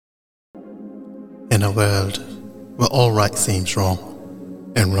In a world where all right seems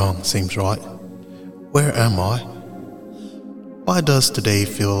wrong and wrong seems right, where am I? Why does today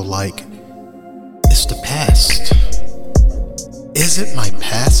feel like it's the past? Is it my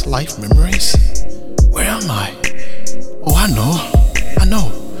past life memories? Where am I? Oh, I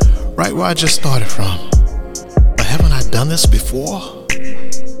know, right where I just started from. But haven't I done this before?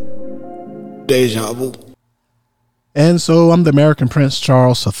 Deja vu. And so I'm the American Prince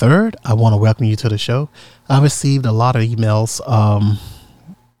Charles III. I want to welcome you to the show. I received a lot of emails,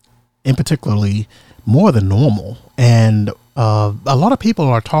 in particularly more than normal. And a lot of people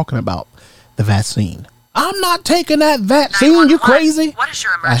are talking about the vaccine. I'm not taking that vaccine. You crazy? What is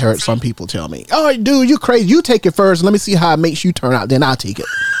your emergency? I heard some people tell me, "Oh, dude, you crazy. You take it first. Let me see how it makes you turn out. Then I'll take it."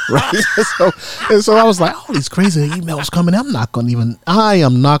 Right? so I was like, all these crazy emails coming. I am not going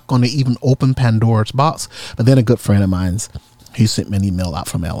to even open Pandora's box. But then a good friend of mine's, he sent me an email out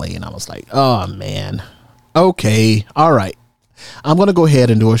from LA, and I was like, oh man, okay, all right. I'm going to go ahead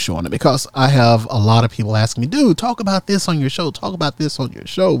and do a show on it because I have a lot of people asking me, dude, talk about this on your show. Talk about this on your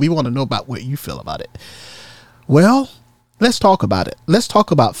show. We want to know about what you feel about it. Well, let's talk about it. Let's talk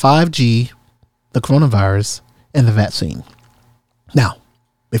about 5G, the coronavirus, and the vaccine. Now,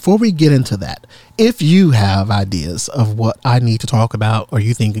 before we get into that, if you have ideas of what I need to talk about, or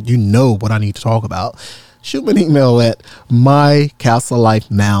you think you know what I need to talk about, shoot me an email at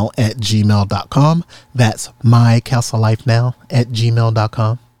mycastlelifenow@gmail.com. That's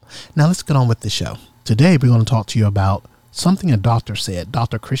mycastlelifenow@gmail.com. Now let's get on with the show. Today we're going to talk to you about something a doctor said,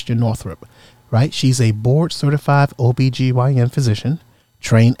 Dr. Christian Northrup, right? She's a board certified OBGYN physician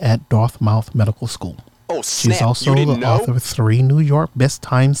trained at Dartmouth Medical School. Oh, snap. She's also You the didn't know? author of 3 New York best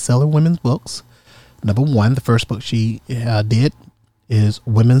time seller women's books. Number 1, the first book she did is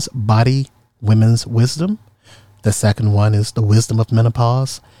Women's Body, Women's Wisdom. The second one is The Wisdom of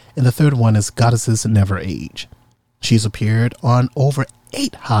Menopause. And the third one is Goddesses Never Age. She's appeared on over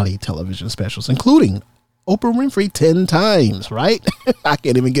 8 Holly television specials, including Oprah Winfrey 10 times, right? I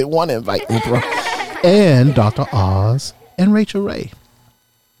can't even get one invite, Oprah. And Dr. Oz and Rachel Ray.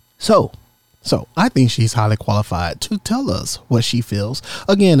 So I think she's highly qualified to tell us what she feels.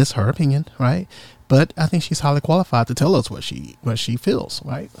 Again, it's her opinion, right? But I think she's highly qualified to tell us what she feels,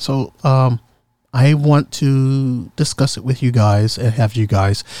 right? So I want to discuss it with you guys and have you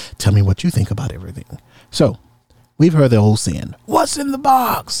guys tell me what you think about everything. So we've heard the old saying, "What's in the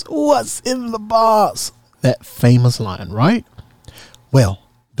box? What's in the box?" That famous line, right? Well,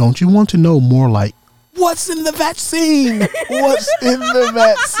 don't you want to know more like, what's in the vaccine? What's in the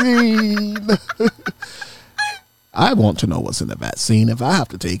vaccine? I want to know what's in the vaccine if I have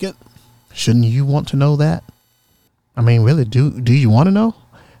to take it. Shouldn't you want to know that? I mean, really, do you want to know?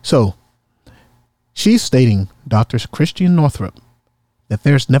 So she's stating, Dr. Christian Northrup, that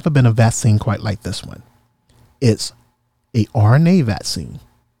there's never been a vaccine quite like this one. It's a RNA vaccine.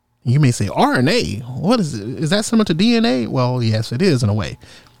 You may say, RNA? What is it? Is that similar to DNA? Well, yes, it is in a way.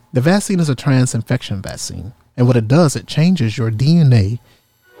 The vaccine is a trans-infection vaccine. And what it does, it changes your DNA,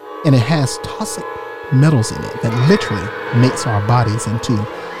 and it has toxic metals in it that literally makes our bodies into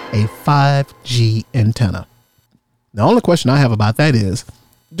a 5G antenna. The only question I have about that is,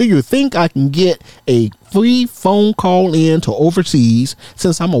 do you think I can get a free phone call in to overseas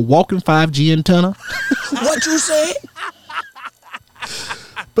since I'm a walking 5G antenna? What you say?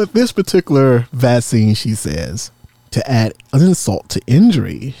 But this particular vaccine, she says, to add insult to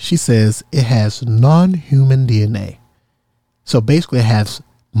injury, she says it has non-human DNA. So basically it has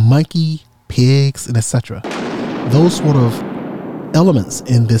monkey, pigs, and etc. Those sort of elements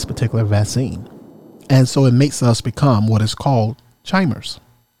in this particular vaccine. And so it makes us become what is called chimers.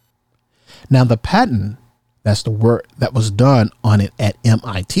 Now the patent, that's the work that was done on it at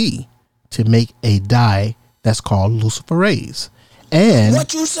MIT to make a dye that's called luciferase. And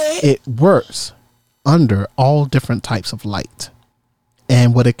What you say? it works under all different types of light.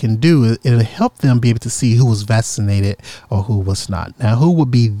 And what it can do is it'll help them be able to see who was vaccinated or who was not. Now, who would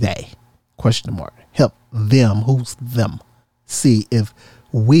be they? Question mark. Help them. Who's them? See if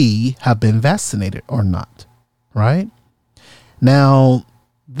we have been vaccinated or not. Right? Now,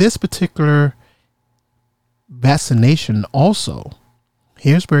 this particular vaccination also,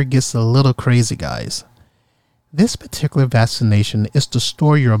 here's where it gets a little crazy, guys. This particular vaccination is to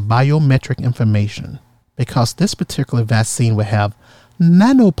store your biometric information because this particular vaccine will have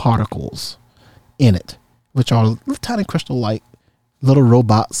nanoparticles in it, which are little tiny crystal-like little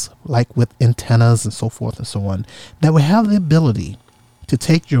robots, like with antennas and so forth and so on, that will have the ability to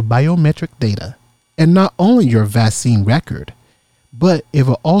take your biometric data and not only your vaccine record, but it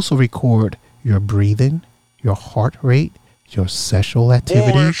will also record your breathing, your heart rate, your sexual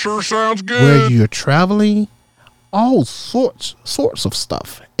activity, Boy, it sure sounds good. where you're traveling, all sorts of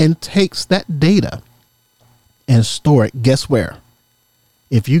stuff, and takes that data and store it. Guess where?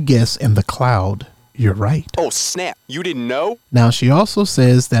 If you guess in the cloud, you're right. Oh, snap. You didn't know? Now, she also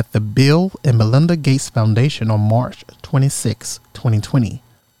says that the Bill and Melinda Gates Foundation on March 26, 2020,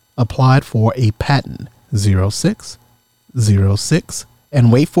 applied for a patent 0606.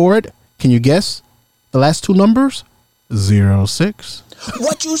 And wait for it. Can you guess the last two numbers? 06.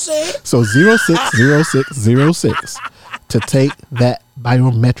 What you said? So 060606 to take that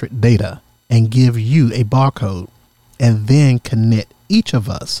biometric data and give you a barcode and then connect each of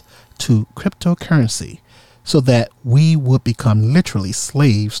us to cryptocurrency so that we would become literally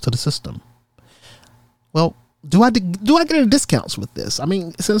slaves to the system. Well, do I get any discounts with this? I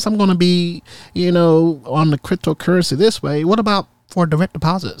mean, since I'm going to be, on the cryptocurrency this way, what about for direct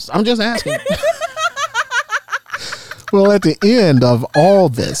deposits? I'm just asking. Well, at the end of all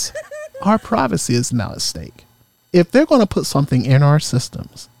this, our privacy is now at stake. If they're going to put something in our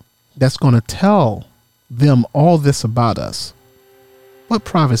systems that's going to tell them all this about us, what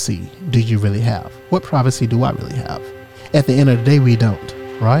privacy do you really have? What privacy do I really have? At the end of the day, we don't,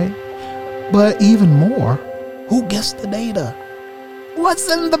 right? But even more, who gets the data? What's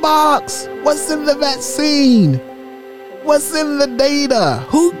in the box? What's in the vaccine? What's in the data?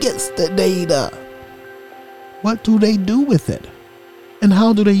 Who gets the data? What do they do with it? And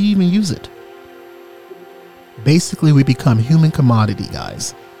how do they even use it? Basically, we become human commodity,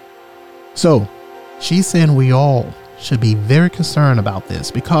 guys. So, she's saying we all should be very concerned about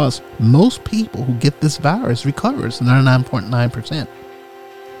this because most people who get this virus recovers 99.9%.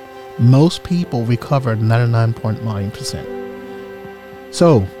 Most people recover 99.9%.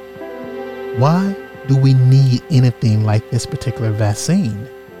 So, why do we need anything like this particular vaccine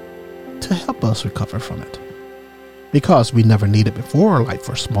to help us recover from it? Because we never needed it before, like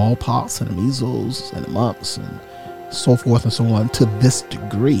for smallpox and measles and mumps and so forth and so on, to this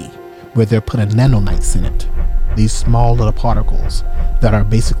degree, where they're putting nanonites in it. These small little particles that are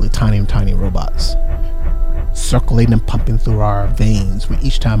basically tiny robots, circulating and pumping through our veins. Where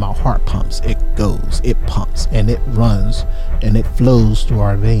each time our heart pumps, it goes, it pumps, and it runs, and it flows through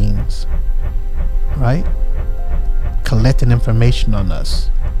our veins, right? Collecting information on us,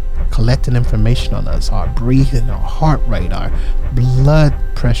 our breathing, our heart rate, our blood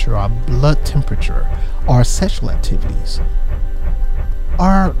pressure, our blood temperature, our sexual activities,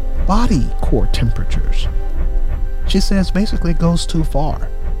 our body core temperatures. She says basically it goes too far.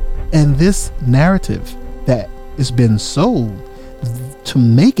 And this narrative that has been sold to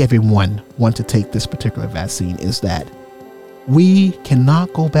make everyone want to take this particular vaccine is that we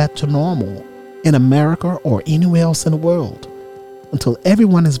cannot go back to normal in America or anywhere else in the world until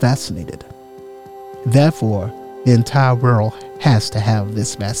everyone is vaccinated. Therefore, the entire world has to have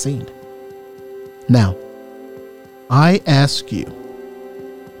this vaccine. Now, I ask you,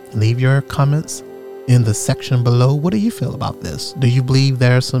 leave your comments in the section below. What do you feel about this? Do you believe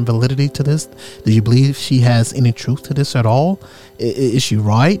there's some validity to this? Do you believe she has any truth to this at all? Is she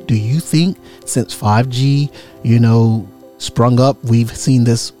right? Do you think since 5G, sprung up, we've seen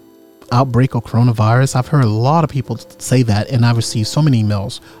this outbreak of coronavirus? I've heard a lot of people say that, and I received so many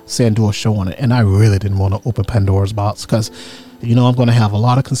emails saying do a show on it, and I really didn't want to open Pandora's box because, I'm going to have a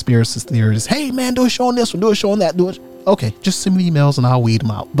lot of conspiracy theories. Hey man, do a show on this one, do a show on that, do it. Okay, just send me emails and I'll weed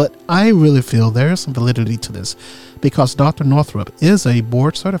them out. But I really feel there is some validity to this because Dr. Northrup is a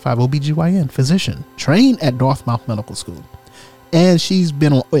board certified OBGYN physician trained at Dartmouth Medical School. And she's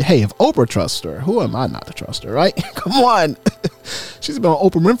been on, hey, if Oprah trusts her, who am I not to trust her, right? Come on. She's been on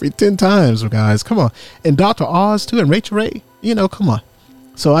Oprah Winfrey 10 times, guys. Come on. And Dr. Oz too, and Rachel Ray, come on.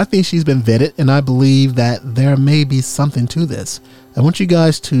 So I think she's been vetted, and I believe that there may be something to this. I want you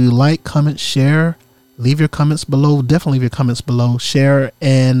guys to like, comment, share. Leave your comments below. Definitely leave your comments below. Share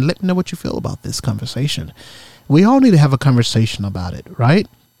and let me know what you feel about this conversation. We all need to have a conversation about it, right?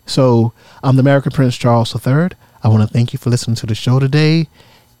 So I'm the American Prince Charles III. I want to thank you for listening to the show today.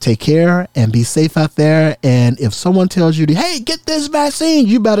 Take care and be safe out there. And if someone tells you, hey, get this vaccine,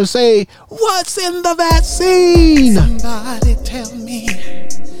 you better say, what's in the vaccine? Somebody tell me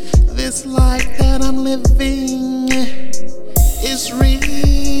this life that I'm living is real.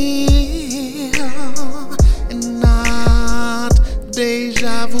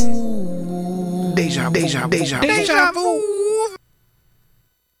 Deja vu. Deja vu.